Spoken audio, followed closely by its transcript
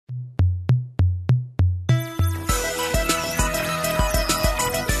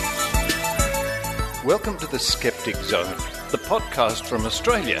Welcome to the Skeptic Zone, the podcast from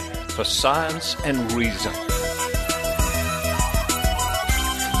Australia for science and reason.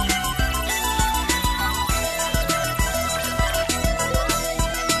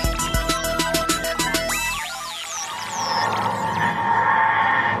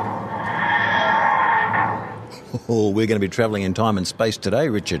 Oh, we're going to be travelling in time and space today,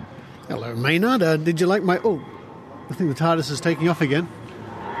 Richard. Hello, Maynard. Did you like my... Oh, I think the TARDIS is taking off again.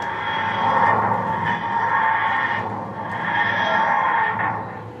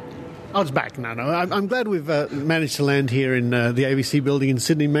 Oh, it's back. No. I'm glad we've managed to land here in the ABC building in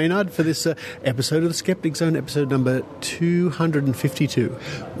Sydney, Maynard, for this episode of the Skeptic Zone, episode number 252.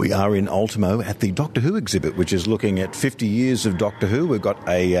 We are in Ultimo at the Doctor Who exhibit, which is looking at 50 years of Doctor Who. We've got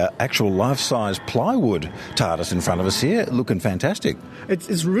a actual life-size plywood TARDIS in front of us here, looking fantastic.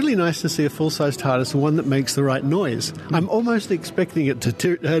 It's really nice to see a full-size TARDIS, and one that makes the right noise. I'm almost expecting it to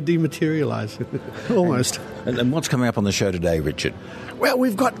dematerialise. Almost. And what's coming up on the show today, Richard? Well,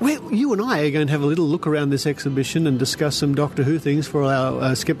 you and I are going to have a little look around this exhibition and discuss some Doctor Who things for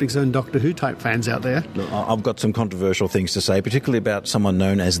our Skeptic Zone Doctor Who type fans out there. I've got some controversial things to say, particularly about someone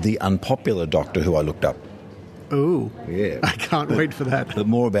known as the unpopular Doctor Who I looked up. Oh, yeah. I can't wait for that. But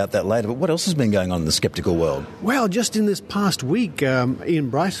more about that later. But what else has been going on in the skeptical world? Well, just in this past week, Ian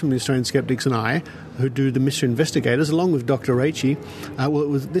Bryce from the Australian Skeptics and I, who do the Mystery Investigators, along with Dr. Raichi,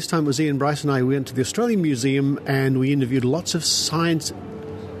 this time it was Ian Bryce and I, we went to the Australian Museum and we interviewed lots of science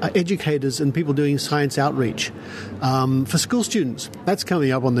educators and people doing science outreach for school students. That's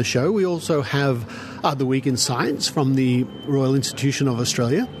coming up on the show. We also have The Week in Science from the Royal Institution of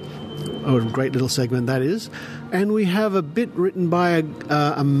Australia. Oh, a great little segment that is. And we have a bit written by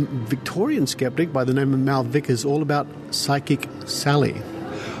a Victorian skeptic by the name of Mal Vickers, all about Psychic Sally.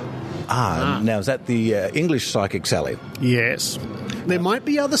 Now is that the English Psychic Sally? Yes. There might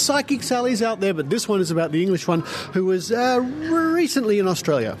be other Psychic Sallys out there, but this one is about the English one who was recently in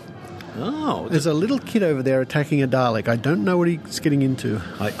Australia. Oh. There's a little kid over there attacking a Dalek. I don't know what he's getting into.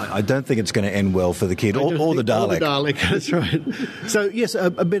 I don't think it's going to end well for the kid or the Dalek. Or the Dalek, that's right. So, yes,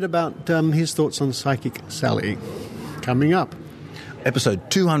 a bit about his thoughts on Psychic Sally coming up. Episode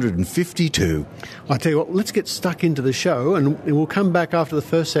 252. I tell you what, let's get stuck into the show, and we'll come back after the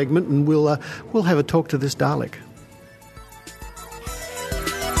first segment, and we'll have a talk to this Dalek.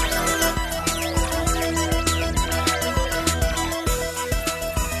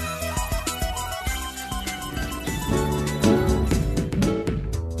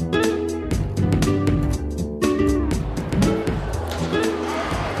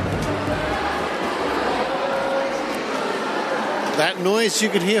 That noise you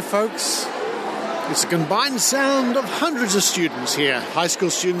could hear, folks, it's a combined sound of hundreds of students here, high school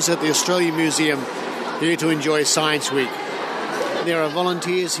students at the Australian Museum, here to enjoy Science Week. There are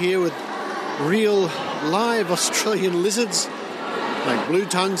volunteers here with real live Australian lizards, like blue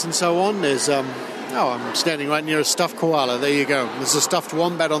tongues and so on. There's, I'm standing right near a stuffed koala. There you go. There's a stuffed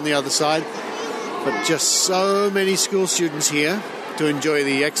wombat on the other side. But just so many school students here to enjoy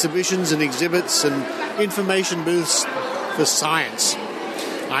the exhibitions and exhibits and information booths for science.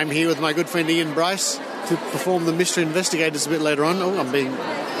 I'm here with my good friend Ian Bryce to perform the Mystery Investigators a bit later on. Oh, I'm being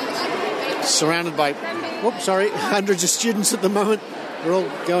surrounded by, hundreds of students at the moment. They're all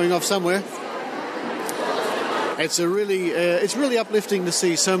going off somewhere. It's really uplifting to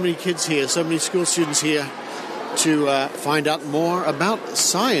see so many kids here, so many school students here to find out more about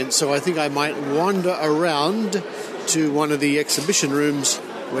science. So I think I might wander around to one of the exhibition rooms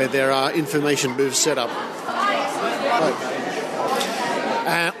where there are information booths set up.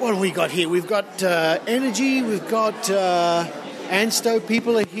 What have we got here? We've got energy, we've got ANSTO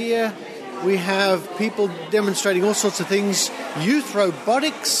people are here, we have people demonstrating all sorts of things, youth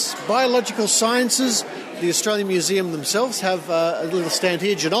robotics, biological sciences. The Australian Museum themselves have a little stand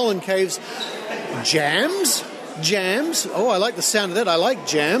here, Janolan Caves, jams. Oh, I like the sound of that, I like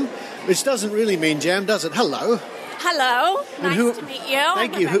jam, which doesn't really mean jam, does it? Hello. Hello, nice to meet you.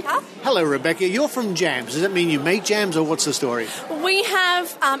 Thank you. Hello, Rebecca. You're from Jams. Does that mean you make jams, or what's the story? We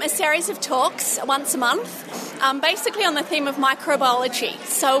have a series of talks once a month, basically on the theme of microbiology.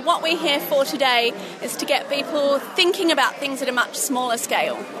 So what we're here for today is to get people thinking about things at a much smaller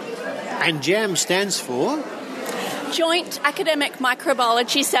scale. And JAM stands for? Joint Academic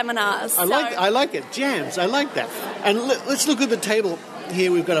Microbiology Seminars. I like it. JAMS, I like that. And let's look at the table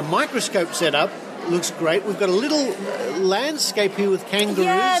here. We've got a microscope set up. Looks great. We've got a little landscape here with kangaroos.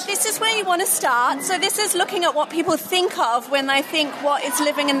 Yeah, this is where you want to start. So this is looking at what people think of when they think what is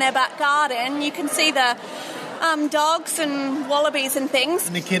living in their back garden. You can see the dogs and wallabies and things.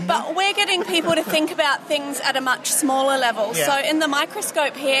 And echidna. But we're getting people to think about things at a much smaller level. Yeah. So in the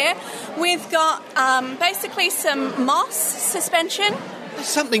microscope here, we've got basically some moss suspension. There's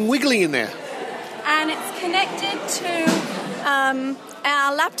something wiggling in there. And it's connected to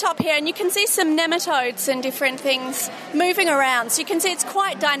our laptop here, and you can see some nematodes and different things moving around. So you can see it's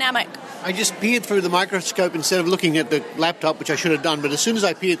quite dynamic. I just peered through the microscope instead of looking at the laptop, which I should have done, but as soon as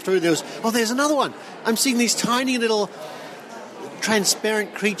I peered through, there's another one. I'm seeing these tiny little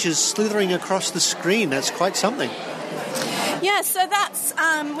transparent creatures slithering across the screen. That's quite something. Yeah, so that's,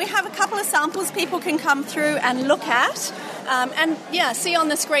 we have a couple of samples people can come through and look at. And see on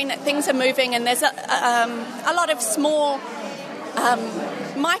the screen that things are moving, and there's a lot of small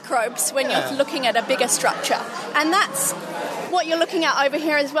microbes when you're looking at a bigger structure. And that's what you're looking at over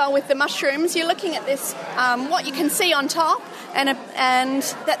here as well with the mushrooms. You're looking at this, what you can see on top, and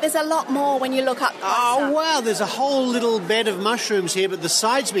that there's a lot more when you look up closer. Oh, wow, there's a whole little bed of mushrooms here, but the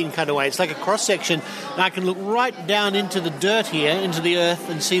side's been cut away. It's like a cross-section, and I can look right down into the dirt here, into the earth,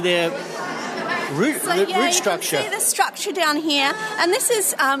 and see their root structure. You can see the structure down here, and this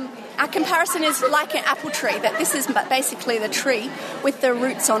is... our comparison is like an apple tree, that this is basically the tree with the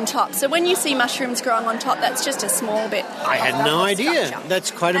roots on top. So when you see mushrooms growing on top, that's just a small bit. I had no idea. Structure. That's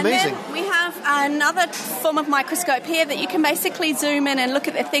quite amazing. And then we have another form of microscope here that you can basically zoom in and look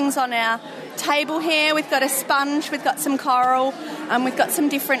at the things on our table here. We've got a sponge, we've got some coral, and we've got some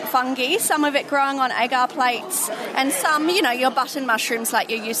different fungi, some of it growing on agar plates, and some, your button mushrooms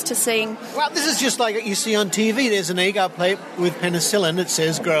like you're used to seeing. Well, this is just like you see on TV. There's an agar plate with penicillin, it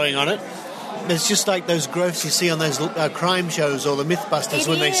says, growing on it. It's just like those growths you see on those crime shows or the Mythbusters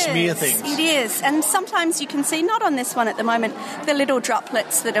when they smear things. It is. And sometimes you can see, not on this one at the moment, the little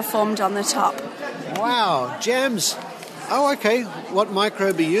droplets that are formed on the top. Wow, jams. Oh, okay. What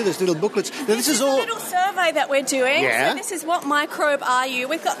microbe are you? There's little booklets. Now, this is all... a little survey that we're doing. Yeah. So this is what microbe are you?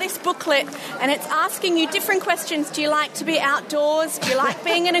 We've got this booklet, and it's asking you different questions. Do you like to be outdoors? Do you like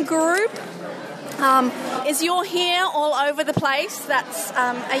being in a group? Is your hair all over the place? That's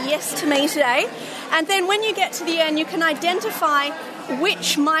a yes to me today. And then when you get to the end, you can identify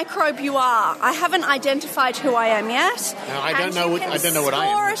which microbe you are. I haven't identified who I am yet. No, I don't know what I am.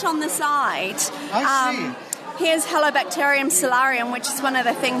 Score it on the side. I see. Here's Halobacterium solarium, which is one of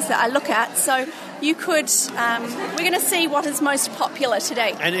the things that I look at. So you could, we're going to see what is most popular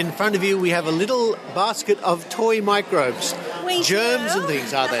today. And in front of you, we have a little basket of toy microbes. Germs and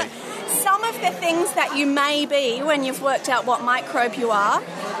things, are they? Some of the things that you may be when you've worked out what microbe you are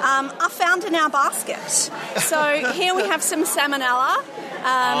found in our basket. So here we have some salmonella, a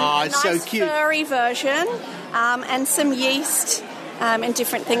nice so cute. furry version, and some yeast and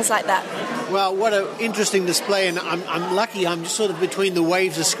different things like that. Well, what an interesting display, and I'm lucky I'm just sort of between the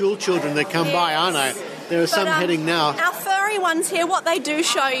waves of school children that come by, aren't I? There are some heading now. Our furry ones here, what they do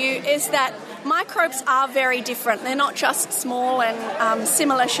show you is that microbes are very different. They're not just small and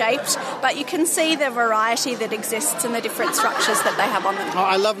similar shaped, but you can see the variety that exists and the different structures that they have on them. Oh,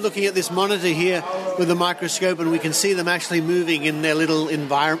 I love looking at this monitor here with the microscope, and we can see them actually moving in their little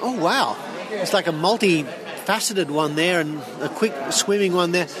environment. Oh, wow. It's like a multi-faceted one there and a quick swimming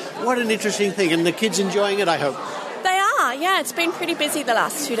one there. What an interesting thing. And the kids enjoying it, I hope. They are, yeah. It's been pretty busy the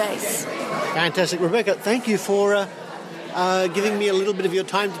last 2 days. Fantastic. Rebecca, thank you for giving me a little bit of your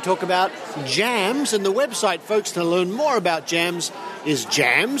time to talk about jams. And the website, folks, to learn more about jams is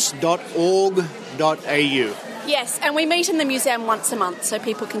jams.org.au. Yes, and we meet in the museum once a month, so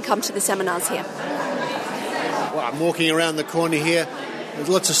people can come to the seminars here. Well, I'm walking around the corner here. There's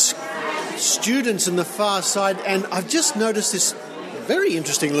lots of students on the far side, and I've just noticed this very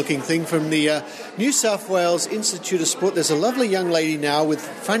interesting looking thing from the New South Wales Institute of Sport. There's a lovely young lady now with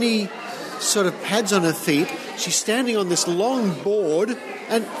funny sort of pads on her feet. She's standing on this long board,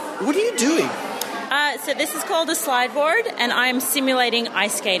 and what are you doing? So this is called a slide board, and I'm simulating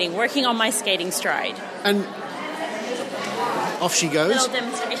ice skating, working on my skating stride. And off she goes. A little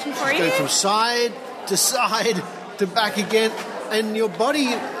demonstration for She's you. going from side to back again, and your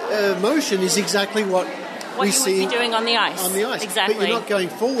body motion is exactly what we you see would be doing on the ice. On the ice. Exactly. But you're not going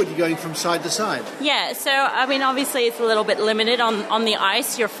forward, you're going from side to side. Yeah, so, I mean, obviously it's a little bit limited on the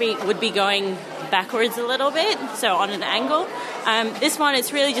ice. Your feet would be going backwards a little bit, so on an angle. This one,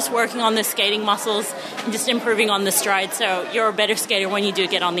 it's really just working on the skating muscles and just improving on the stride, so you're a better skater when you do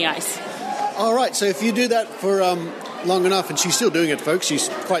get on the ice. All right, so if you do that for long enough, and she's still doing it, folks, she's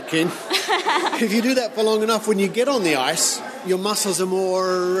quite keen. If you do that for long enough, when you get on the ice, your muscles are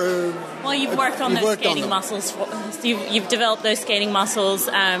more... well, you've worked on those skating muscles. You've developed those skating muscles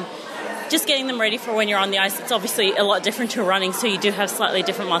just getting them ready for when you're on the ice. It's obviously a lot different to running, so you do have slightly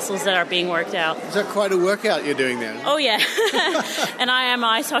different muscles that are being worked out. Is that quite a workout you're doing there? Oh, yeah. And I am an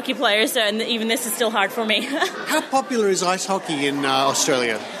ice hockey player, so and even this is still hard for me. How popular is ice hockey in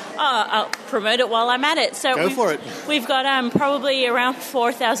Australia? I'll promote it while I'm at it. So Go for it. We've got probably around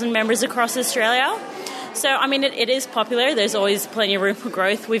 4,000 members across Australia. So, I mean, it is popular. There's always plenty of room for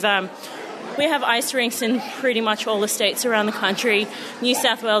growth. We have ice rinks in pretty much all the states around the country. New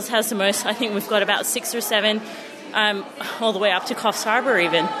South Wales has the most. I think we've got about 6 or 7, all the way up to Coffs Harbour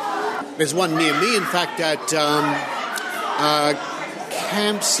even. There's one near me, in fact, at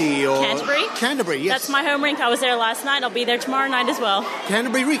Campsie or Canterbury, yes. That's my home rink. I was there last night. I'll be there tomorrow night as well.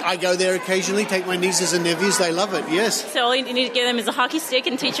 Canterbury Rink. I go there occasionally, take my nieces and nephews. They love it, yes. So all you need to give them is a hockey stick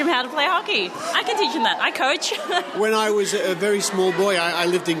and teach them how to play hockey. I can teach them that. I coach. When I was a very small boy, I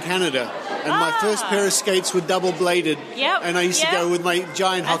lived in Canada. And my first pair of skates were double-bladed. Yep. And I used to go with my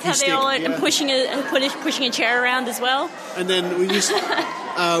giant hockey stick. And pushing a chair around as well. And then we lived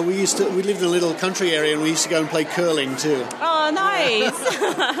in a little country area, and we used to go and play curling too. Oh, nice.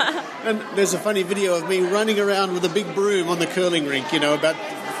 And there's a funny video of me running around with a big broom on the curling rink, about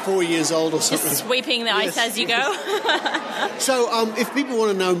 4 years old or something. Just sweeping the ice as you go. So if people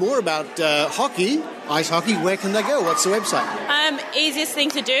want to know more about hockey, ice hockey, where can they go? What's the website? Easiest thing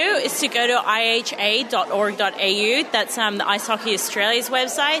to do is to go to iha.org.au. That's the Ice Hockey Australia's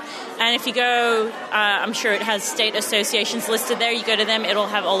website. And if you go, I'm sure it has state associations listed there. You go to them, it'll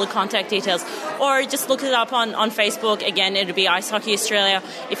have all the contact details. Or just look it up on Facebook. Again, it'll be Ice Hockey Australia.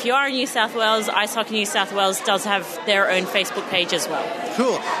 If you are in New South Wales, Ice Hockey New South Wales does have their own Facebook page as well.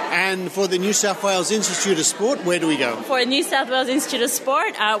 Cool. And for the New South Wales Institute of Sport, where do we go? For the New South Wales Institute of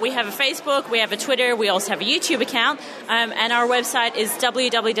Sport, we have a Facebook, we have a Twitter, we also have a YouTube account, and our website is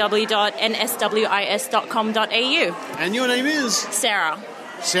www.nswis.com.au. And your name is? Sarah.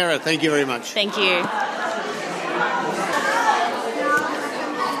 Sarah, thank you very much. Thank you.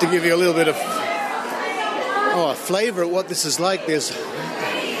 To give you a little bit of a flavour of what this is like, there's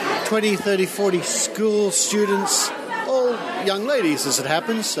 20, 30, 40 school students, all young ladies as it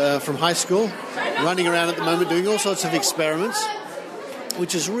happens, from high school, running around at the moment doing all sorts of experiments,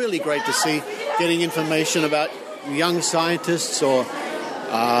 which is really great to see, getting information about young scientists or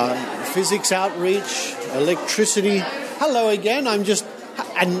physics outreach, electricity. Hello again, I'm just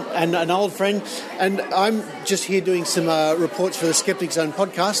an old friend, and I'm just here doing some reports for the Skeptic Zone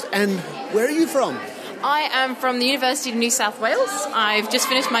podcast. And where are you from? I am from the University of New South Wales. I've just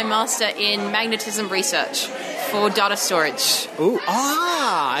finished my master in magnetism research for data storage. Oh,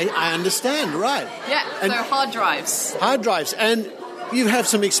 I understand, right. Yeah, and so hard drives. Hard drives, and you have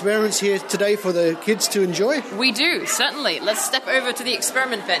some experiments here today for the kids to enjoy? We do, certainly. Let's step over to the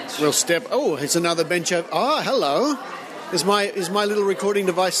experiment bench. We'll it's another bench. Hello. Is my little recording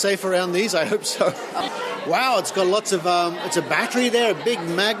device safe around these? I hope so. Wow, it's got lots of... it's a battery there, a big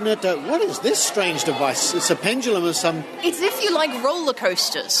magnet. What is this strange device? It's a pendulum or some... It's if you like roller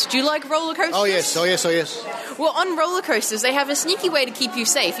coasters. Do you like roller coasters? Oh, yes. Well, on roller coasters, they have a sneaky way to keep you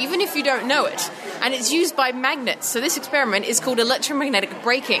safe, even if you don't know it. And it's used by magnets. So this experiment is called electromagnetic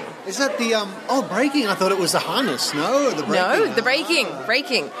braking. Is that the... braking? I thought it was the harness. No, the braking. No, the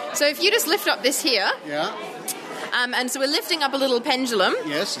braking. So if you just lift up this here... Yeah. And so we're lifting up a little pendulum.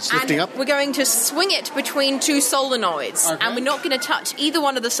 Yes, it's lifting up. We're going to swing it between two solenoids. Okay. And we're not going to touch either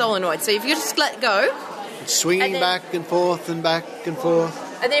one of the solenoids. So if you just let go... It's swinging back and forth and back and forth.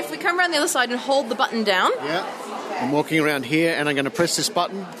 And then if we come around the other side and hold the button down... Yeah. I'm walking around here and I'm going to press this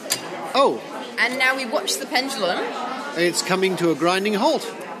button. Oh. And now we watch the pendulum. It's coming to a grinding halt.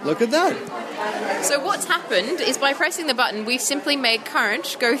 Look at that. So what's happened is by pressing the button, we've simply made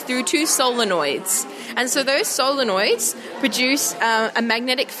current go through two solenoids. And so those solenoids produce a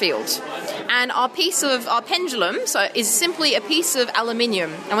magnetic field. And our pendulum is simply a piece of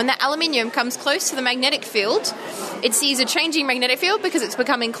aluminium. And when that aluminium comes close to the magnetic field, it sees a changing magnetic field because it's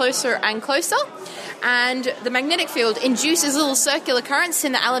becoming closer and closer. And the magnetic field induces little circular currents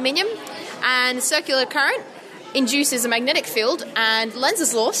in the aluminium. And circular current induces a magnetic field, and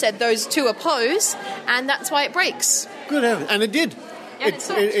Lenz's law said those two oppose, and that's why it breaks. Good heavens. And it did. Yeah,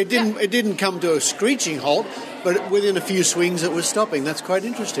 it didn't come to a screeching halt, but within a few swings it was stopping. That's quite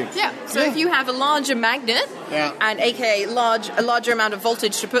interesting. Yeah. So if you have a larger magnet, and aka a larger amount of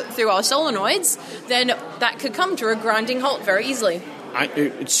voltage to put through our solenoids, then that could come to a grinding halt very easily.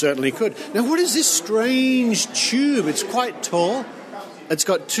 It certainly could. Now, what is this strange tube? It's quite tall. It's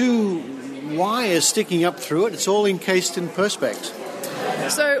got two wires sticking up through it. It's all encased in perspex.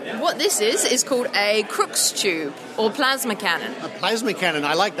 So what this is called a Crookes tube or plasma cannon. A plasma cannon,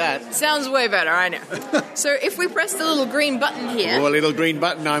 I like that. Sounds way better, I know. So if we press the little green button here... Oh, a little green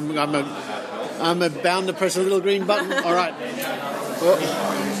button. I'm bound to press a little green button. All right. Oh.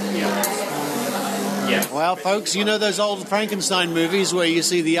 Yeah. Well, folks, you know those old Frankenstein movies where you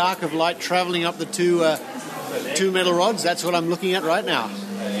see the arc of light travelling up the two metal rods? That's what I'm looking at right now.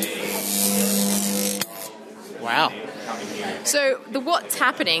 Wow. So what's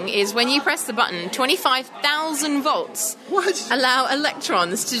happening is when you press the button, 25,000 volts allow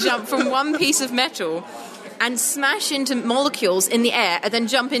electrons to jump from one piece of metal and smash into molecules in the air and then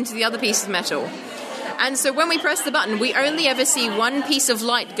jump into the other piece of metal. And so when we press the button, we only ever see one piece of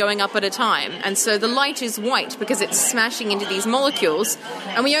light going up at a time. And so the light is white because it's smashing into these molecules.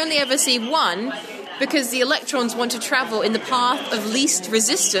 And we only ever see one because the electrons want to travel in the path of least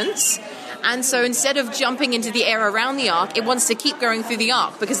resistance. And so instead of jumping into the air around the arc, it wants to keep going through the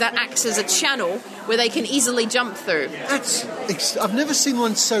arc because that acts as a channel where they can easily jump through. I've never seen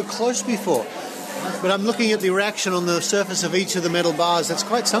one so close before. But I'm looking at the reaction on the surface of each of the metal bars. That's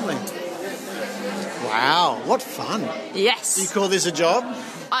quite something. Wow, what fun. Yes. You call this a job?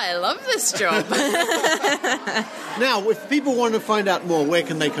 I love this job. Now, if people want to find out more, where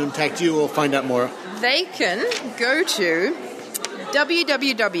can they contact you or find out more? They can go to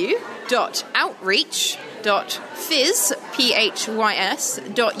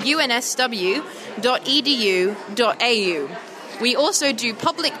www.outreach.unsw.edu.au. We also do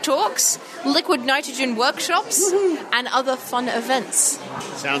public talks, liquid nitrogen workshops, and other fun events.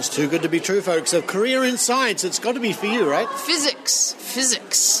 Sounds too good to be true, folks. A career in science, it's got to be for you, right? Physics.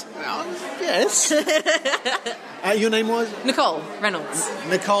 Yes. Your name was? Nicole Reynolds.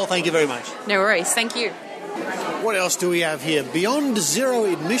 Nicole, thank you very much. No worries, thank you. What else do we have here? Beyond zero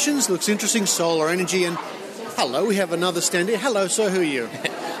emissions, looks interesting, solar energy, and hello, we have another stand here. Hello, sir, who are you?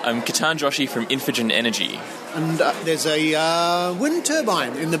 I'm Ketan Joshi from Infigen Energy. And there's a wind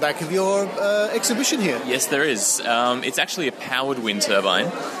turbine in the back of your exhibition here. Yes, there is. It's actually a powered wind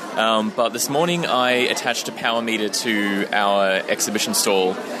turbine, but this morning I attached a power meter to our exhibition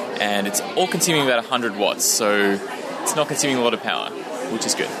stall, and it's all consuming about 100 watts, so it's not consuming a lot of power, which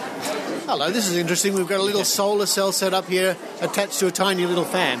is good. Hello, this is interesting. We've got a little solar cell set up here attached to a tiny little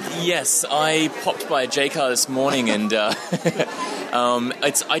fan. Yes, I popped by a J-car this morning and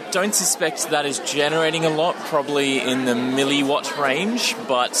I don't suspect that is generating a lot, probably in the milliwatt range,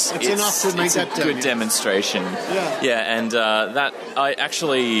 but it's enough to make that a good demonstration. Yeah, and that I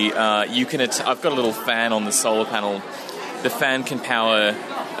actually I've got a little fan on the solar panel. The fan can power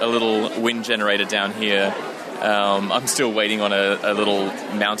a little wind generator down here. I'm still waiting on a little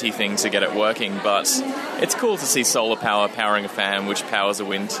mounty thing to get it working, but it's cool to see solar power powering a fan which powers a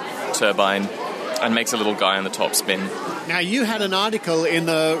wind turbine and makes a little guy on the top spin. Now, you had an article in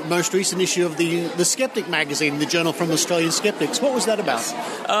the most recent issue of the Skeptic magazine, the journal from Australian Skeptics. What was that about?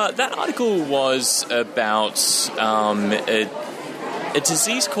 That article was about a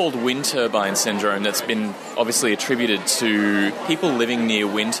disease called wind turbine syndrome that's been obviously attributed to people living near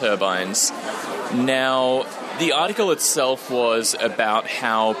wind turbines. Now, the article itself was about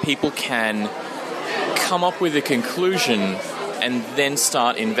how people can come up with a conclusion and then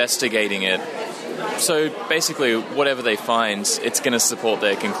start investigating it. So basically, whatever they find, it's going to support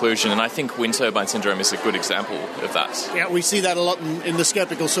their conclusion, and I think wind turbine syndrome is a good example of that. Yeah, we see that a lot in the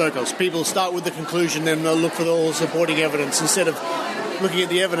skeptical circles. People start with the conclusion, then they'll look for all the supporting evidence instead of looking at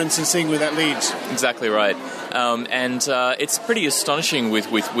the evidence and seeing where that leads. Exactly right. And it's pretty astonishing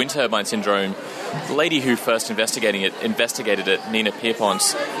with wind turbine syndrome. The lady who first investigated it, Nina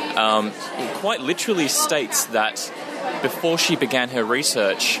Pierpont, quite literally states that before she began her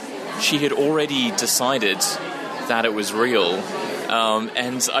research, she had already decided that it was real.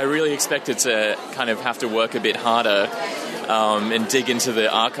 And I really expected to kind of have to work a bit harder and dig into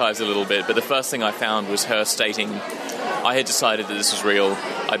the archives a little bit. But the first thing I found was her stating, I had decided that this was real.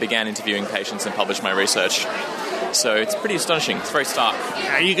 I began interviewing patients and published my research. So it's pretty astonishing. It's very stark.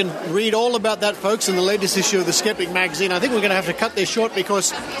 You can read all about that, folks, in the latest issue of the Skeptic magazine. I think we're going to have to cut this short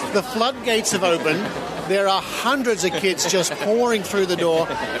because the floodgates have opened. There are hundreds of kids just pouring through the door.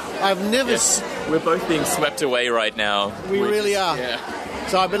 I've never... Yes, we're both being swept away right now. We really are. Yeah.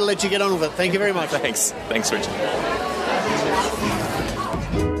 So I better let you get on with it. Thank you very much. Thanks, Richard.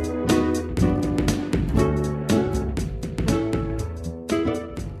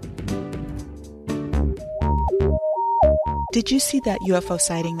 Did you see that UFO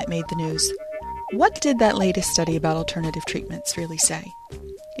sighting that made the news? What did that latest study about alternative treatments really say?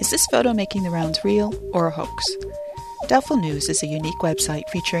 Is this photo making the rounds real or a hoax? Doubtful News is a unique website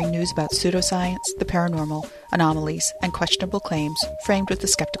featuring news about pseudoscience, the paranormal, anomalies, and questionable claims, framed with a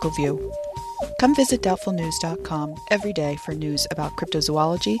skeptical view. Come visit doubtfulnews.com every day for news about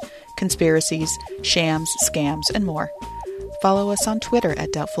cryptozoology, conspiracies, shams, scams, and more. Follow us on Twitter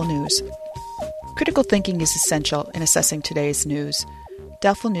at Doubtful News. Critical thinking is essential in assessing today's news.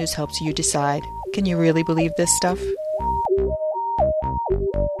 Doubtful News helps you decide, can you really believe this stuff?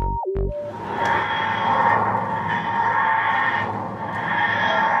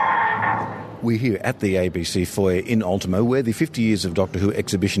 We're here at the ABC foyer in Ultimo, where the 50 Years of Doctor Who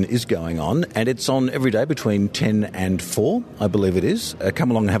exhibition is going on, and it's on every day between 10 and 4, I believe it is.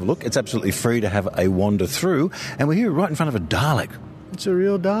 Come along and have a look. It's absolutely free to have a wander through, and we're here right in front of a Dalek. It's a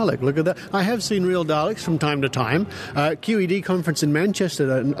real Dalek. Look at that. I have seen real Daleks from time to time. QED conference in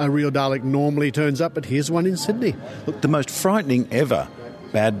Manchester, a real Dalek normally turns up, but here's one in Sydney. Look, the most frightening ever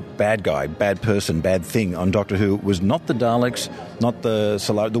bad guy, bad person, bad thing on Doctor Who was not the Daleks, not the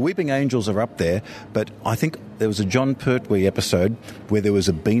Solar. The Weeping Angels are up there, but I think there was a John Pertwee episode where there was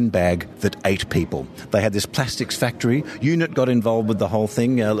a beanbag that ate people. They had this plastics factory. UNIT got involved with the whole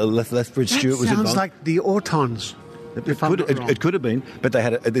thing. Lethbridge Stewart was involved. Sounds like the Autons. It could have been, but they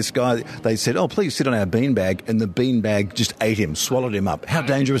had this guy, they said, oh, please sit on our beanbag, and the beanbag just ate him, swallowed him up. How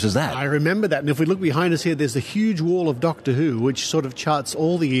dangerous is that? I remember that, and if we look behind us here, there's a huge wall of Doctor Who, which sort of charts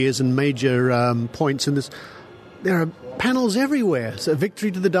all the years and major points in this. There are panels everywhere. So Victory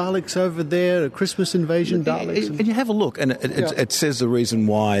to the Daleks over there, a Christmas Invasion Daleks. And you have a look, and it says the reason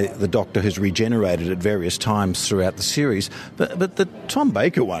why the Doctor has regenerated at various times throughout the series. But the Tom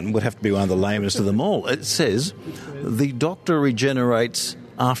Baker one would have to be one of the lamest of them all. It says the Doctor regenerates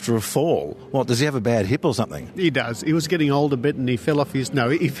after a fall. What, does he have a bad hip or something? He does. He was getting old a bit, and he fell off his... No,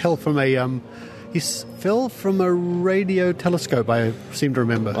 he fell from a... He fell from a radio telescope, I seem to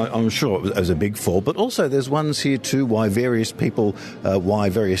remember. I'm sure it was a big fall. But also there's ones here too why various people, why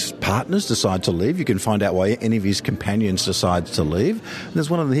various partners decide to leave. You can find out why any of his companions decides to leave. And there's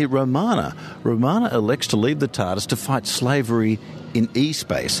one of them here, Romana. Romana elects to leave the TARDIS to fight slavery in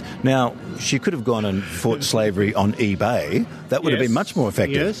E-space. Now, she could have gone and fought slavery on eBay. That would have been much more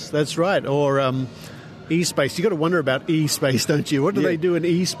effective. Yes, that's right. Or... E-space. You've got to wonder about E-space, don't you? What do they do in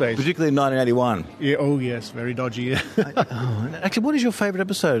E-space? Particularly in 1981. Yeah. Oh, yes. Very dodgy. Actually, what is your favourite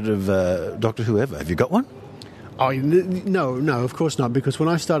episode of Doctor Who ever? Have you got one? Oh, no, of course not. Because when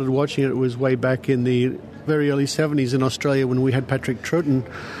I started watching it was way back in the very early 70s in Australia when we had Patrick Troughton.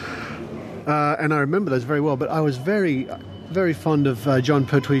 And I remember those very well. But I was very, very fond of John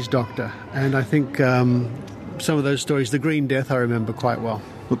Pertwee's Doctor. And I think some of those stories, The Green Death, I remember quite well.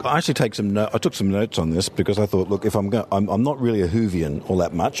 Look, I actually I took some notes on this because I thought, look, if I'm not really a Whovian all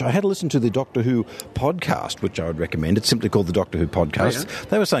that much. I had to listen to the Doctor Who podcast, which I would recommend. It's simply called the Doctor Who podcast. Oh, yeah?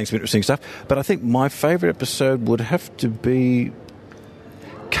 They were saying some interesting stuff, but I think my favourite episode would have to be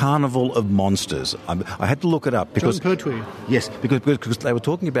Carnival of Monsters. I had to look it up because... John Pertwee. Yes, because they were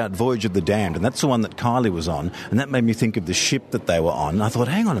talking about Voyage of the Damned, and that's the one that Kylie was on, and that made me think of the ship that they were on. And I thought,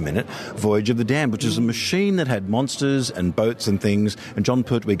 hang on a minute, Voyage of the Damned, which is a machine that had monsters and boats and things, and John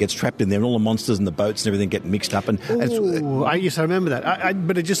Pertwee gets trapped in there, and all the monsters and the boats and everything get mixed up. Yes, I remember that.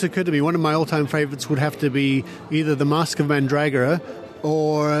 But it just occurred to me, one of my all-time favourites would have to be either The Mask of Mandragora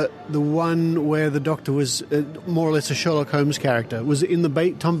or the one where the Doctor was more or less a Sherlock Holmes character. It was in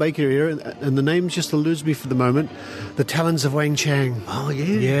the Tom Baker era, and the name just eludes me for the moment. The Talons of Wang Chang. Oh, yeah.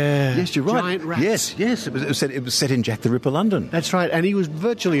 Yeah. Yes, you're right. Giant rats. Yes. It was set in Jack the Ripper, London. That's right, and he was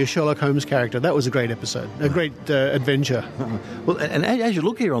virtually a Sherlock Holmes character. That was a great episode, a great adventure. Well, and as you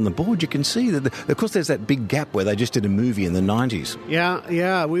look here on the board, you can see that, of course, there's that big gap where they just did a movie in the 90s.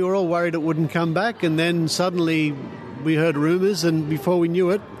 Yeah. We were all worried it wouldn't come back, and then suddenly... we heard rumours, and before we knew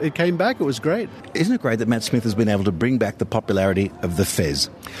it, it came back. It was great. Isn't it great that Matt Smith has been able to bring back the popularity of the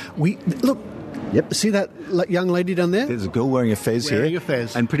fez? Look, yep. See that young lady down there? There's a girl wearing a fez here. Wearing a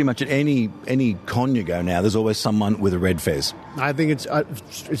fez. And pretty much at any con you go now, there's always someone with a red fez. I think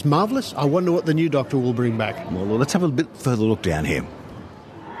it's marvellous. I wonder what the new Doctor will bring back. Well, let's have a bit further look down here.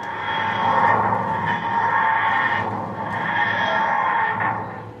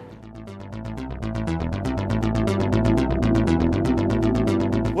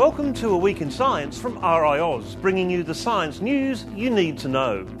 Welcome to A Week in Science from RiAus, bringing you the science news you need to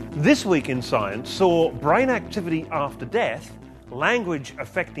know. This Week in Science saw brain activity after death, language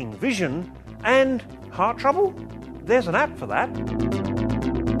affecting vision, and heart trouble? There's an app for that.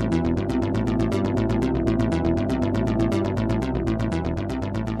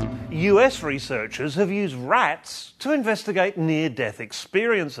 US researchers have used rats to investigate near-death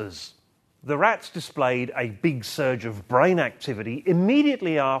experiences. The rats displayed a big surge of brain activity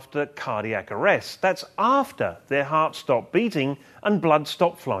immediately after cardiac arrest. That's after their heart stopped beating and blood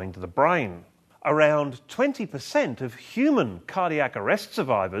stopped flowing to the brain. Around 20% of human cardiac arrest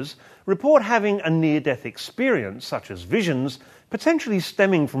survivors report having a near-death experience, such as visions, potentially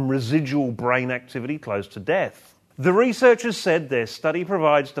stemming from residual brain activity close to death. The researchers said their study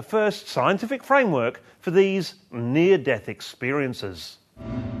provides the first scientific framework for these near-death experiences.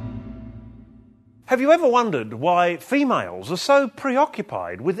 Have you ever wondered why females are so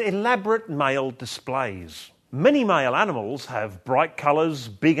preoccupied with elaborate male displays? Many male animals have bright colours,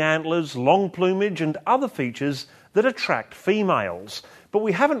 big antlers, long plumage and other features that attract females, but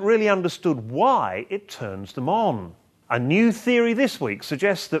we haven't really understood why it turns them on. A new theory this week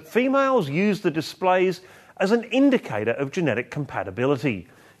suggests that females use the displays as an indicator of genetic compatibility,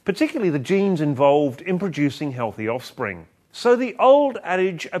 particularly the genes involved in producing healthy offspring. So the old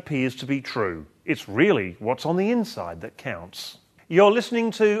adage appears to be true. It's really what's on the inside that counts. You're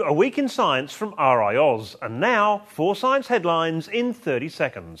listening to A Week in Science from RiAus, and now 4 science headlines in 30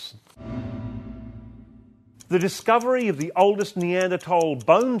 seconds. The discovery of the oldest Neanderthal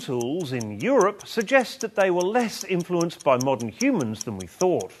bone tools in Europe suggests that they were less influenced by modern humans than we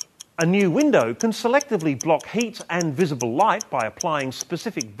thought. A new window can selectively block heat and visible light by applying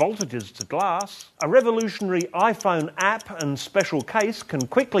specific voltages to glass. A revolutionary iPhone app and special case can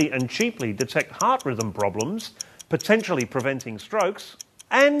quickly and cheaply detect heart rhythm problems, potentially preventing strokes.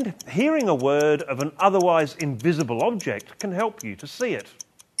 And hearing a word of an otherwise invisible object can help you to see it.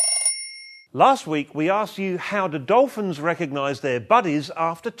 Last week we asked you, how do dolphins recognise their buddies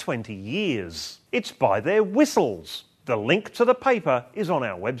after 20 years? It's by their whistles. The link to the paper is on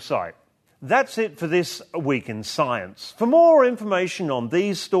our website. That's it for this Week in Science. For more information on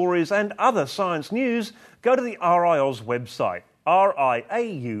these stories and other science news, go to the RiAus website,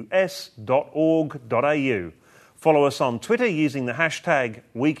 riaus.org.au. Follow us on Twitter using the hashtag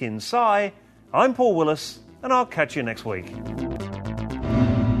WeekInSci. I'm Paul Willis, and I'll catch you next week.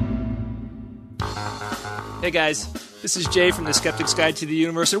 Hey guys, this is Jay from the Skeptic's Guide to the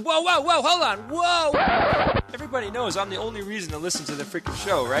Universe. And whoa, hold on, whoa! Everybody knows I'm the only reason to listen to the freaking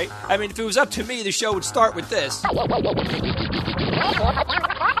show, right? I mean, if it was up to me, the show would start with this.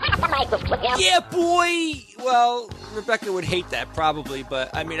 Yeah, boy! Well, Rebecca would hate that, probably,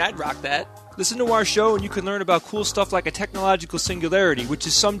 but, I mean, I'd rock that. Listen to our show and you can learn about cool stuff like a technological singularity, which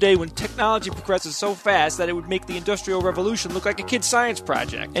is someday when technology progresses so fast that it would make the Industrial Revolution look like a kid's science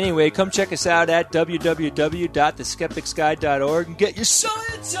project. Anyway, come check us out at www.theskepticsguide.org and get your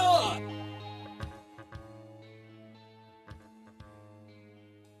science on!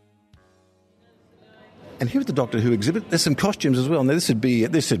 And here at the Doctor Who exhibit, there's some costumes as well. Now, this would be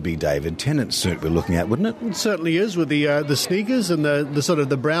David Tennant's suit we're looking at, wouldn't it? It certainly is, with the sneakers and the sort of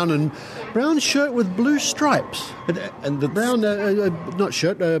the brown shirt with blue stripes. And the brown, not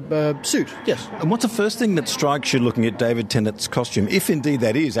shirt, suit. Yes. And what's the first thing that strikes you looking at David Tennant's costume, if indeed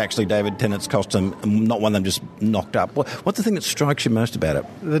that is actually David Tennant's costume, and not one that just knocked up? What's the thing that strikes you most about it?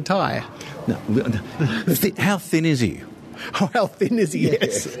 The tie. No. How thin is he? Oh, how thin is he?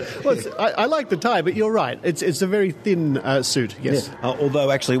 Yes. Well, I like the tie, but you're right. It's a very thin suit, yes. Yeah.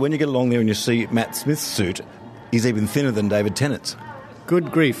 Although, actually, when you get along there and you see Matt Smith's suit, he's even thinner than David Tennant's.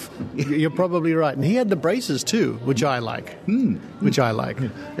 Good grief. You're probably right. And he had the braces too, which I like. Which I like.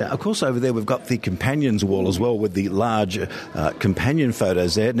 Yeah, of course, over there we've got the companions wall as well with the large companion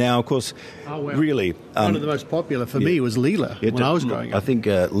photos there. Now, of course, really... one of the most popular for me was Leela when I was growing up. I think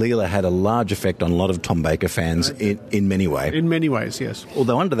Leela had a large effect on a lot of Tom Baker fans in many ways. In many ways, yes.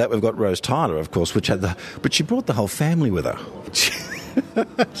 Although under that we've got Rose Tyler, of course, but she brought the whole family with her.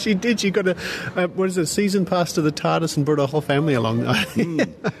 She did. She got a season pass to the TARDIS and brought her whole family along.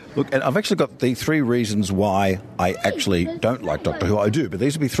 Look, and I've actually got the 3 reasons why I actually don't like Doctor Who. I do, but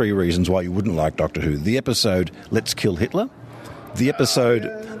these would be 3 reasons why you wouldn't like Doctor Who. The episode Let's Kill Hitler. The episode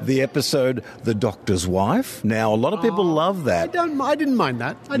The Doctor's Wife. Now, a lot of people love that. I didn't mind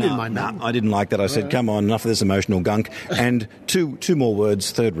that. I didn't mind that. I didn't like that. I said, come on, enough of this emotional gunk. And two more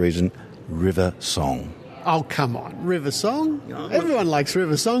words, 3rd reason, River Song. Oh, come on. River Song? Everyone likes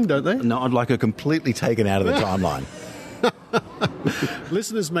River Song, don't they? No, I'd like her completely taken out of the timeline.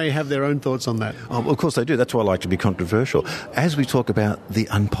 Listeners may have their own thoughts on that. Oh, of course they do. That's why I like to be controversial. As we talk about the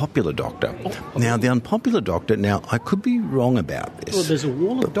unpopular Doctor. Now, the unpopular Doctor, I could be wrong about this. Well, there's a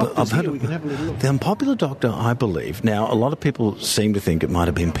wall of doctors here. We can have a little look. The unpopular Doctor, I believe. Now, a lot of people seem to think it might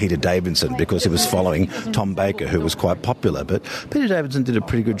have been Peter Davison because he was following Tom Baker, who was quite popular. But Peter Davison did a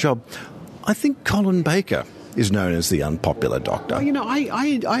pretty good job. I think Colin Baker is known as the unpopular Doctor. Well,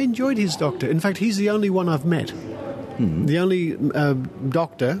 I enjoyed his Doctor. In fact, he's the only one I've met. The only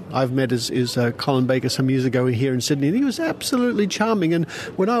doctor I've met is Colin Baker some years ago here in Sydney, and he was absolutely charming. And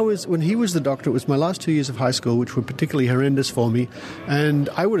when he was the doctor, it was my last 2 years of high school, which were particularly horrendous for me. And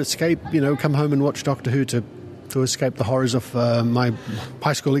I would escape, come home and watch Doctor Who to escape the horrors of my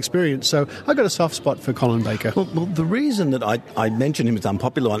high school experience. So I got a soft spot for Colin Baker. Well, the reason that I mentioned him as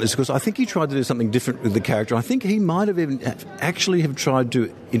unpopular one is because I think he tried to do something different with the character. I think he might have even actually have tried to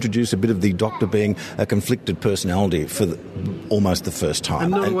introduce a bit of the Doctor being a conflicted personality for almost the first time.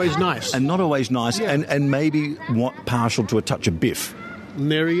 And not always nice. And not always nice, Yeah. and maybe partial to a touch of biff. And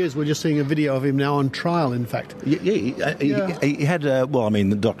there he is. We're just seeing a video of him now on trial, in fact. He had,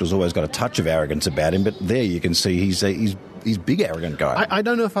 the Doctor's always got a touch of arrogance about him, but there you can see he's big arrogant guy. I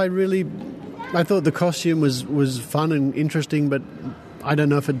don't know if I thought the costume was fun and interesting, but I don't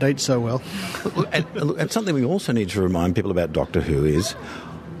know if it dates so well. and something we also need to remind people about Doctor Who is,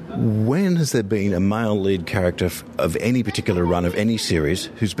 when has there been a male lead character of any particular run of any series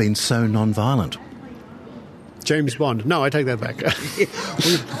who's been so non-violent? James Bond. No, I take that back.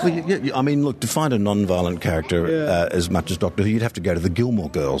 Look, to find a non-violent character as much as Doctor Who, you'd have to go to the Gilmore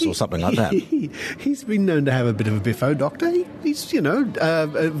Girls or something like that. He's been known to have a bit of a biffo, Doctor. He's,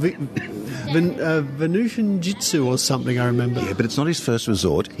 Venusian Jitsu or something, I remember. Yeah, but it's not his first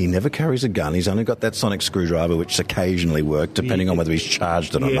resort. He never carries a gun. He's only got that sonic screwdriver, which occasionally works, depending on whether he's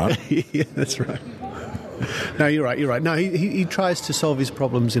charged it or not. Yeah, that's right. No, you're right. No, he tries to solve his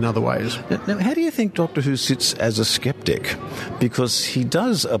problems in other ways. Now, how do you think Doctor Who sits as a skeptic? Because he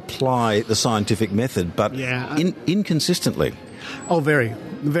does apply the scientific method, but inconsistently. Oh, very,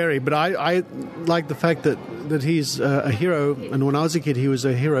 very. But I like the fact that he's a hero, and when I was a kid, he was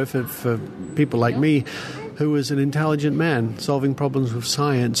a hero for people like me, who was an intelligent man, solving problems with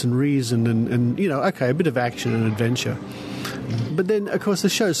science and reason and a bit of action and adventure. But then, of course, the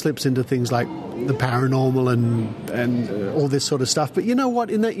show slips into things like the paranormal and all this sort of stuff. But you know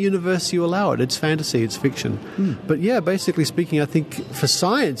what? In that universe, you allow it. It's fantasy. It's fiction. But yeah, basically speaking, I think for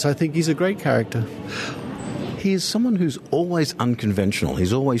science, I think he's a great character. He is someone who's always unconventional.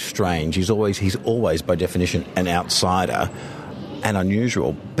 He's always strange. He's always, by definition, an outsider and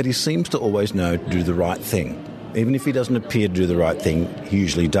unusual. But he seems to always know to do the right thing. Even if he doesn't appear to do the right thing, he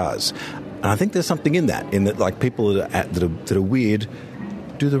usually does. And I think there's something in that like people that are weird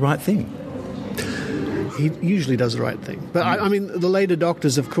do the right thing. He usually does the right thing. But I mean, the later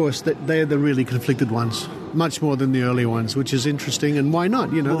Doctors, of course, they're the really conflicted ones, much more than the early ones, which is interesting. And why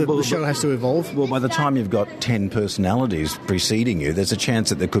not? The show has to evolve. Well, by the time you've got 10 personalities preceding you, there's a chance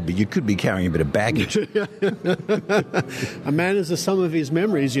that you could be carrying a bit of baggage. A man is the sum of his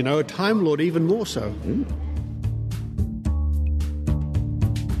memories, a Time Lord even more so.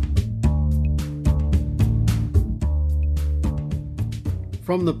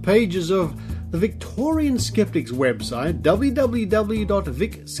 From the pages of the Victorian Skeptics website,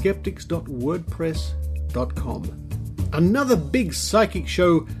 www.vicskeptics.wordpress.com. Another big psychic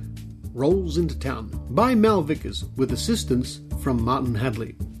show rolls into town by Mal Vickers with assistance from Martin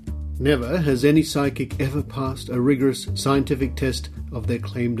Hadley. Never has any psychic ever passed a rigorous scientific test of their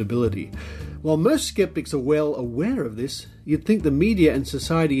claimed ability. While most skeptics are well aware of this, you'd think the media and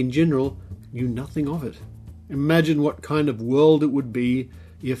society in general knew nothing of it. Imagine what kind of world it would be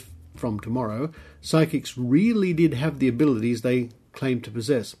if, from tomorrow, psychics really did have the abilities they claim to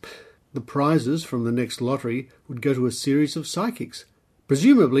possess. The prizes from the next lottery would go to a series of psychics,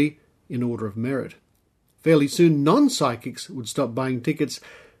 presumably in order of merit. Fairly soon, non-psychics would stop buying tickets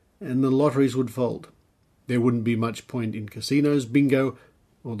and the lotteries would fold. There wouldn't be much point in casinos, bingo,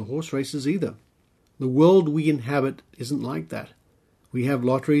 or the horse races either. The world we inhabit isn't like that. We have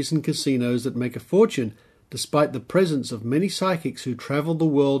lotteries and casinos that make a fortune, despite the presence of many psychics who travel the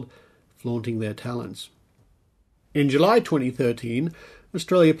world flaunting their talents. In July 2013,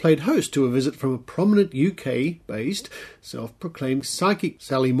 Australia played host to a visit from a prominent UK-based, self-proclaimed psychic,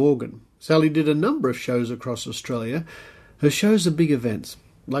 Sally Morgan. Sally did a number of shows across Australia. Her shows are big events,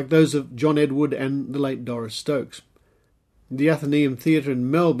 like those of John Edward and the late Doris Stokes. The Athenaeum Theatre in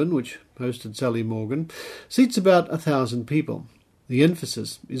Melbourne, which hosted Sally Morgan, seats about 1,000 people. The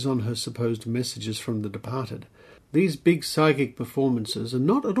emphasis is on her supposed messages from the departed. These big psychic performances are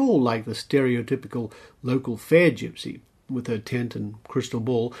not at all like the stereotypical local fair gypsy, with her tent and crystal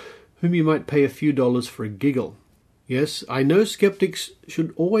ball, whom you might pay a few dollars for a giggle. Yes, I know skeptics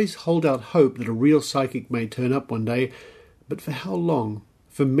should always hold out hope that a real psychic may turn up one day, but for how long?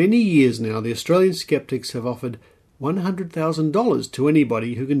 For many years now, the Australian skeptics have offered $100,000 to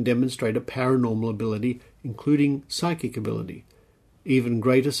anybody who can demonstrate a paranormal ability, including psychic ability. Even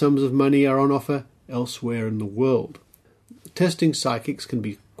greater sums of money are on offer elsewhere in the world. Testing psychics can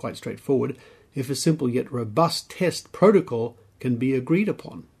be quite straightforward. if a simple yet robust test protocol can be agreed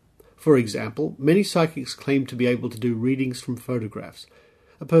upon. For example, many psychics claim to be able to do readings from photographs.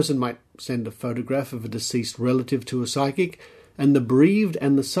 A person might send a photograph of a deceased relative to a psychic, and the bereaved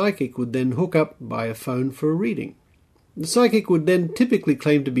and the psychic would then hook up by a phone for a reading. The psychic would then typically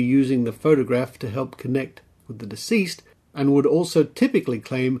claim to be using the photograph to help connect with the deceased, and would also typically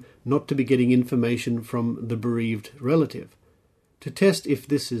claim not to be getting information from the bereaved relative. To test if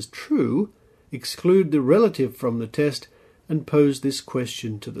this is true, exclude the relative from the test and pose this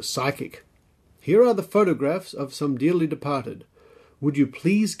question to the psychic. Here are the photographs of some dearly departed. Would you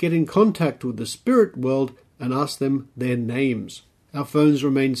please get in contact with the spirit world and ask them their names? Our phones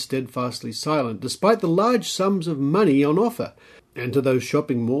remain steadfastly silent, despite the large sums of money on offer. And to those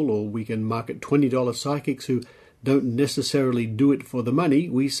shopping mall or weekend market $20 psychics who don't necessarily do it for the money,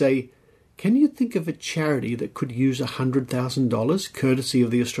 we say, can you think of a charity that could use $100,000, courtesy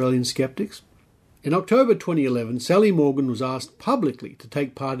of the Australian Skeptics? In October 2011, Sally Morgan was asked publicly to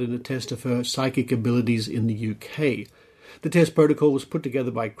take part in a test of her psychic abilities in the UK. The test protocol was put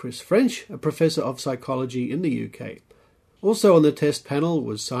together by Chris French, a professor of psychology in the UK. Also on the test panel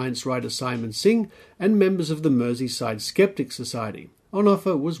was science writer Simon Singh and members of the Merseyside Skeptic Society. On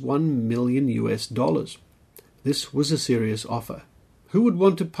offer was $1 million. This was a serious offer. Who would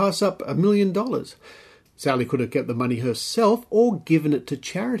want to pass up $1 million? Sally could have kept the money herself or given it to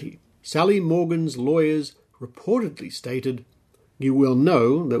charity. Sally Morgan's lawyers reportedly stated, "You will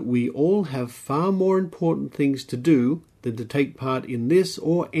know that we all have far more important things to do than to take part in this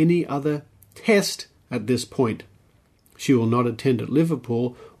or any other test at this point." She will not attend at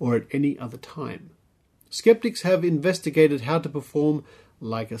Liverpool or at any other time. Skeptics have investigated how to perform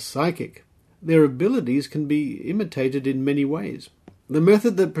like a psychic. Their abilities can be imitated in many ways. The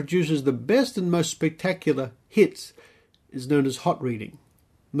method that produces the best and most spectacular hits is known as hot reading.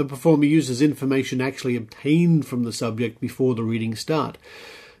 The performer uses information actually obtained from the subject before the readings start.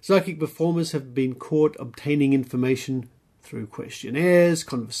 Psychic performers have been caught obtaining information through questionnaires,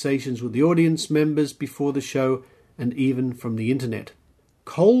 conversations with the audience members before the show, and even from the internet.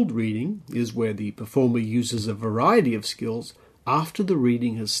 Cold reading is where the performer uses a variety of skills after the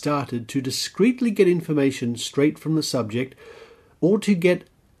reading has started to discreetly get information straight from the subject or to get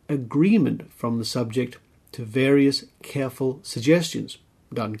agreement from the subject to various careful suggestions.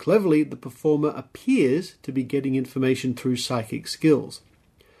 Done cleverly, the performer appears to be getting information through psychic skills.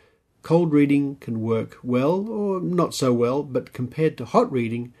 Cold reading can work well or not so well, but compared to hot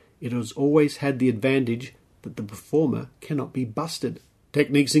reading, it has always had the advantage that the performer cannot be busted.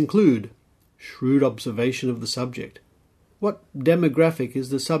 Techniques include shrewd observation of the subject. What demographic is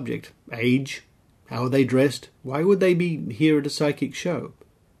the subject? Age? How are they dressed? Why would they be here at a psychic show?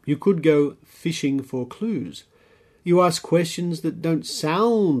 You could go fishing for clues. You ask questions that don't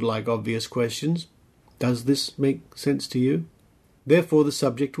sound like obvious questions. Does this make sense to you? Therefore, the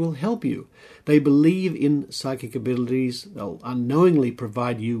subject will help you. They believe in psychic abilities. They'll unknowingly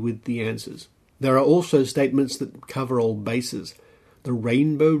provide you with the answers. There are also statements that cover all bases. The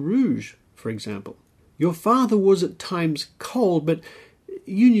rainbow rouge, for example. Your father was at times cold, but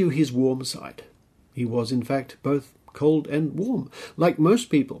you knew his warm side. He was, in fact, both cold and warm. Like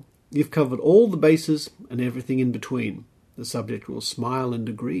most people, you've covered all the bases and everything in between. The subject will smile and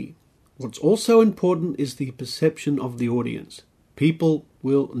agree. What's also important is the perception of the audience. People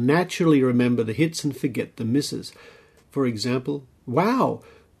will naturally remember the hits and forget the misses. For example, wow,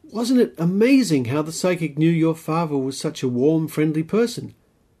 wasn't it amazing how the psychic knew your father was such a warm, friendly person?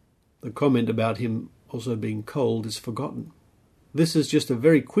 The comment about him also being cold is forgotten. This is just a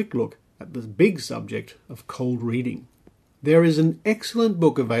very quick look at the big subject of cold reading. There is an excellent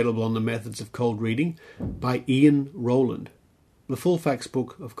book available on the methods of cold reading by Ian Rowland, the full facts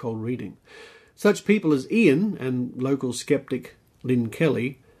book of cold reading. Such people as Ian and local skeptic Lynn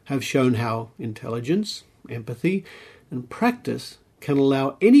Kelly have shown how intelligence, empathy, and practice can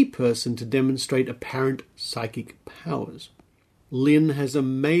allow any person to demonstrate apparent psychic powers. Lynn has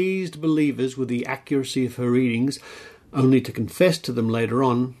amazed believers with the accuracy of her readings, only to confess to them later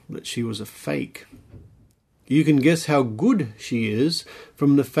on that she was a fake. You can guess how good she is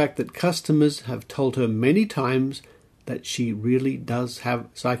from the fact that customers have told her many times that she really does have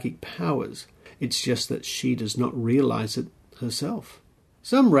psychic powers. It's just that she does not realize it herself.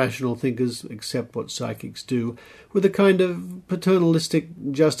 Some rational thinkers accept what psychics do with a kind of paternalistic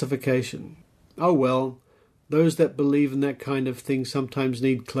justification. Oh well, those that believe in that kind of thing sometimes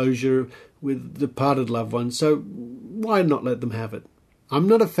need closure with departed loved ones, so why not let them have it? I'm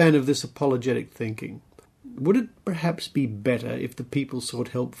not a fan of this apologetic thinking. Would it perhaps be better if the people sought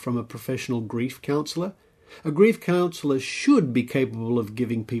help from a professional grief counsellor? A grief counsellor should be capable of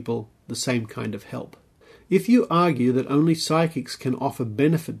giving people the same kind of help. If you argue that only psychics can offer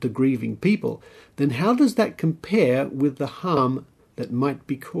benefit to grieving people, then how does that compare with the harm that might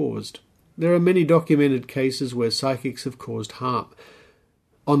be caused? There are many documented cases where psychics have caused harm.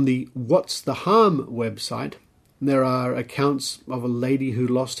 On the What's the Harm website, there are accounts of a lady who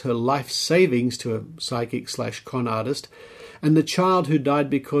lost her life savings to a psychic/con artist, and the child who died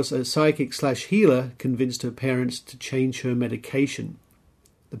because a psychic/healer convinced her parents to change her medication.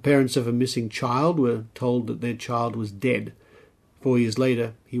 The parents of a missing child were told that their child was dead. 4 years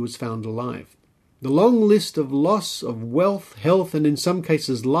later, he was found alive. The long list of loss of wealth, health, and in some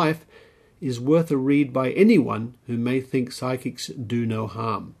cases life is worth a read by anyone who may think psychics do no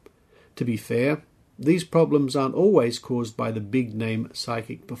harm. To be fair, these problems aren't always caused by the big-name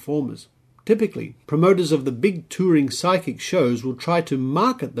psychic performers. Typically, promoters of the big touring psychic shows will try to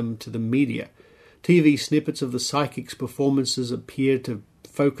market them to the media. TV snippets of the psychics' performances appear to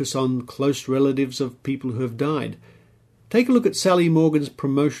focus on close relatives of people who have died. Take a look at Sally Morgan's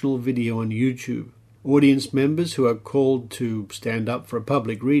promotional video on YouTube. Audience members who are called to stand up for a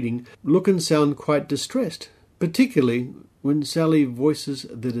public reading look and sound quite distressed, particularly when Sally voices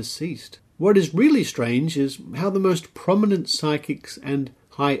the deceased. What is really strange is how the most prominent psychics and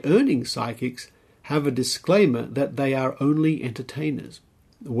high-earning psychics have a disclaimer that they are only entertainers.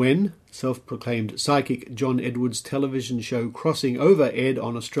 When self-proclaimed psychic John Edwards' television show Crossing Over aired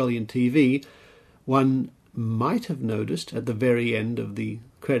on Australian TV, one might have noticed at the very end of the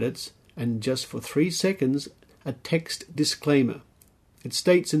credits, and just for 3 seconds, a text disclaimer. It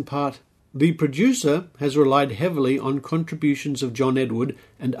states in part, "The producer has relied heavily on contributions of John Edward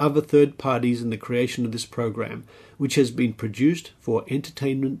and other third parties in the creation of this program, which has been produced for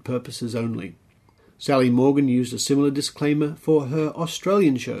entertainment purposes only." Sally Morgan used a similar disclaimer for her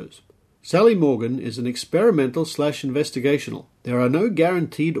Australian shows. Sally Morgan is an experimental/investigational. There are no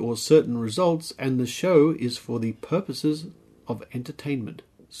guaranteed or certain results, and the show is for the purposes of entertainment.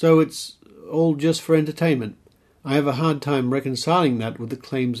 So it's all just for entertainment. I have a hard time reconciling that with the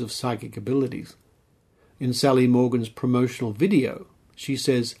claims of psychic abilities. In Sally Morgan's promotional video, she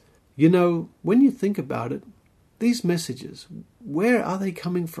says, "You know, when you think about it, these messages, where are they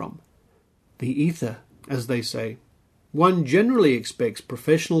coming from? The ether, as they say. One generally expects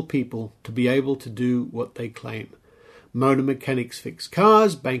professional people to be able to do what they claim. Motor mechanics fix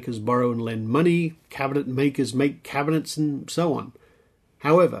cars, bankers borrow and lend money, cabinet makers make cabinets, and so on.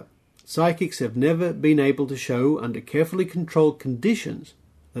 However, psychics have never been able to show under carefully controlled conditions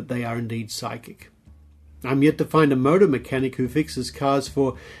that they are indeed psychic. I'm yet to find a motor mechanic who fixes cars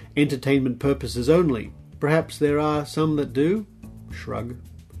for entertainment purposes only. Perhaps there are some that do? Shrug.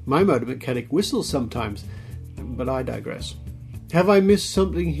 My motor mechanic whistles sometimes, but I digress. Have I missed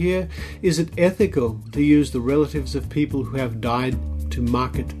something here? Is it ethical to use the relatives of people who have died to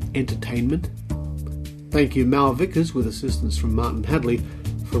market entertainment? Thank you, Mal Vickers, with assistance from Martin Hadley,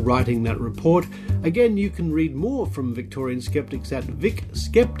 for writing that report. Again, you can read more from Victorian Skeptics at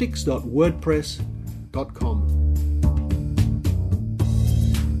vicskeptics.wordpress.com.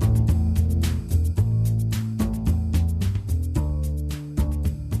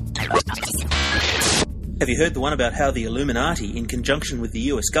 Have you heard the one about how the Illuminati, in conjunction with the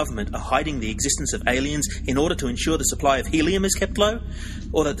US government, are hiding the existence of aliens in order to ensure the supply of helium is kept low?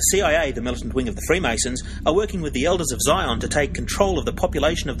 Or that the CIA, the militant wing of the Freemasons, are working with the Elders of Zion to take control of the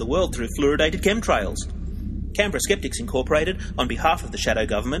population of the world through fluoridated chemtrails? Canberra Skeptics Incorporated, on behalf of the Shadow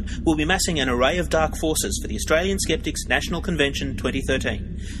Government, will be massing an array of dark forces for the Australian Skeptics National Convention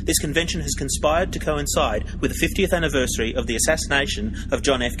 2013. This convention has conspired to coincide with the 50th anniversary of the assassination of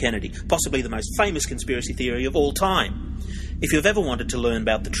John F. Kennedy, possibly the most famous conspiracy theory of all time. If you've ever wanted to learn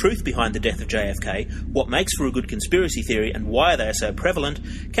about the truth behind the death of JFK, what makes for a good conspiracy theory and why they are so prevalent,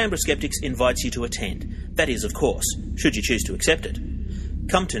 Canberra Skeptics invites you to attend. That is, of course, should you choose to accept it.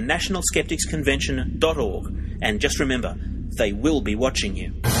 Come to nationalskepticsconvention.org and just remember, they will be watching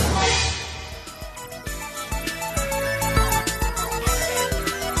you.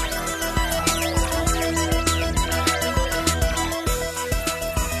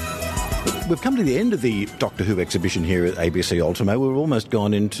 We've come to the end of the Doctor Who exhibition here at ABC Ultimo. We've almost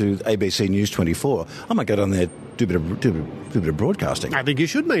gone into ABC News 24. I might go down there, do a bit of broadcasting. I think you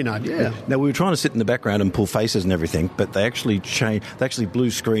should, Maynard, yeah. Now, we were trying to sit in the background and pull faces and everything, but they actually blue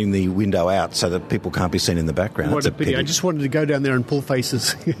screen the window out so that people can't be seen in the background. What a pity. I just wanted to go down there and pull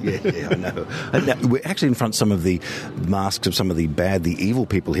faces. yeah, I know. Now, we're actually in front of some of the masks of some of the evil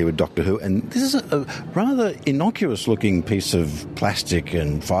people here with Doctor Who, and this is a rather innocuous-looking piece of plastic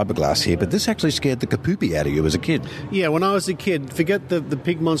and fiberglass here, but this actually scared the kapoopy out of you as a kid. Yeah, when I was a kid, forget the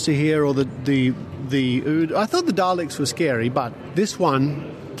pig monster here or the Ood. I thought the Daleks were scary, but this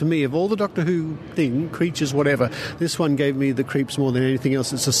one to me, of all the Doctor Who creatures, whatever, this one gave me the creeps more than anything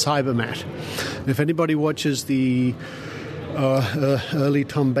else. It's a Cybermat. If anybody watches the early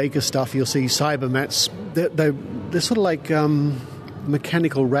Tom Baker stuff, you'll see Cybermats. They're sort of like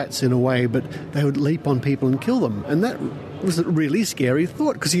mechanical rats in a way, but they would leap on people and kill them. And that was a really scary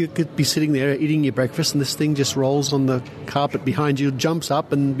thought, because you could be sitting there eating your breakfast and this thing just rolls on the carpet behind you, jumps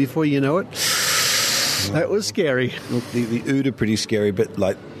up, and before you know it, that was scary. Look, the Ood are pretty scary, but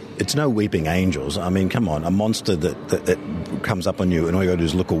like, it's no weeping angels. I mean, come on, a monster that comes up on you and all you got to do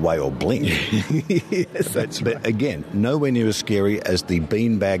is look away or blink. Yes, that's right. But again, nowhere near as scary as the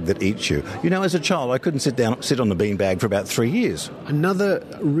beanbag that eats you. You know, as a child, I couldn't sit on the beanbag for about 3 years. Another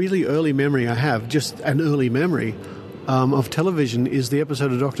really early memory I have, just an early memory of television, is the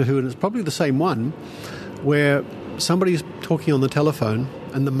episode of Doctor Who, and it's probably the same one, where somebody's talking on the telephone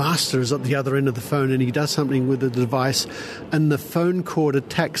and the master is at the other end of the phone and he does something with the device and the phone cord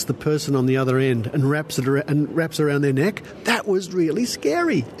attacks the person on the other end and wraps around their neck. That was really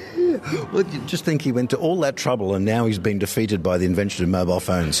scary. Yeah. Well, you just think he went to all that trouble and now he's been defeated by the invention of mobile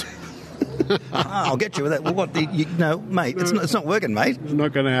phones. I'll get you with that. Well, what? No, mate, it's not working, mate. It's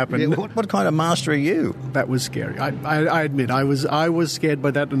not going to happen. Yeah, what kind of master are you? That was scary. I admit, I was scared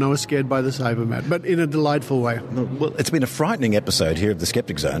by that, and I was scared by the Cybermat, but in a delightful way. Well, it's been a frightening episode here of the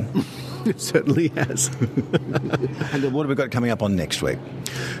Skeptic Zone. It certainly has. And what have we got coming up on next week?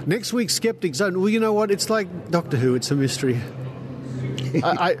 Next week's Skeptic Zone. Well, you know what? It's like Doctor Who. It's a mystery.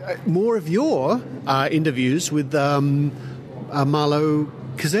 More of your interviews with Marlo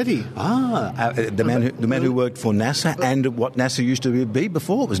Cassetti. The man who worked for NASA and what NASA used to be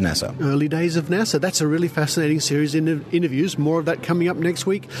before it was NASA. Early days of NASA. That's a really fascinating series of interviews. More of that coming up next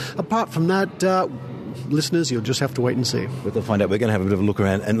week. Apart from that, listeners, you'll just have to wait and see. We'll find out. We're going to have a bit of a look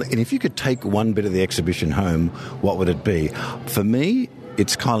around. And if you could take one bit of the exhibition home, what would it be? For me,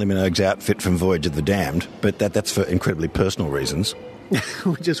 it's Kylie Minogue's outfit from Voyage of the Damned, but that's for incredibly personal reasons.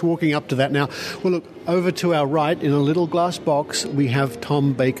 We're just walking up to that now. Well, look, over to our right, in a little glass box, we have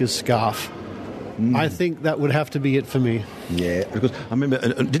Tom Baker's scarf. I think that would have to be it for me. Yeah, because I remember,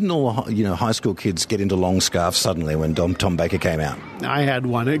 didn't all high school kids get into long scarves suddenly when Tom Baker came out? I had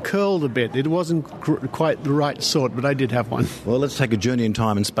one. It curled a bit. It wasn't quite the right sort, but I did have one. Well, let's take a journey in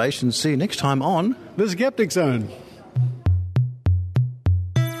time and space and see you next time on The Skeptic Zone.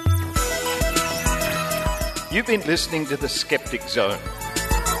 You've been listening to The Skeptic Zone.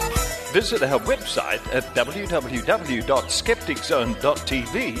 Visit our website at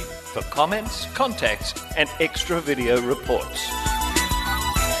www.skepticzone.tv for comments, contacts, and extra video reports.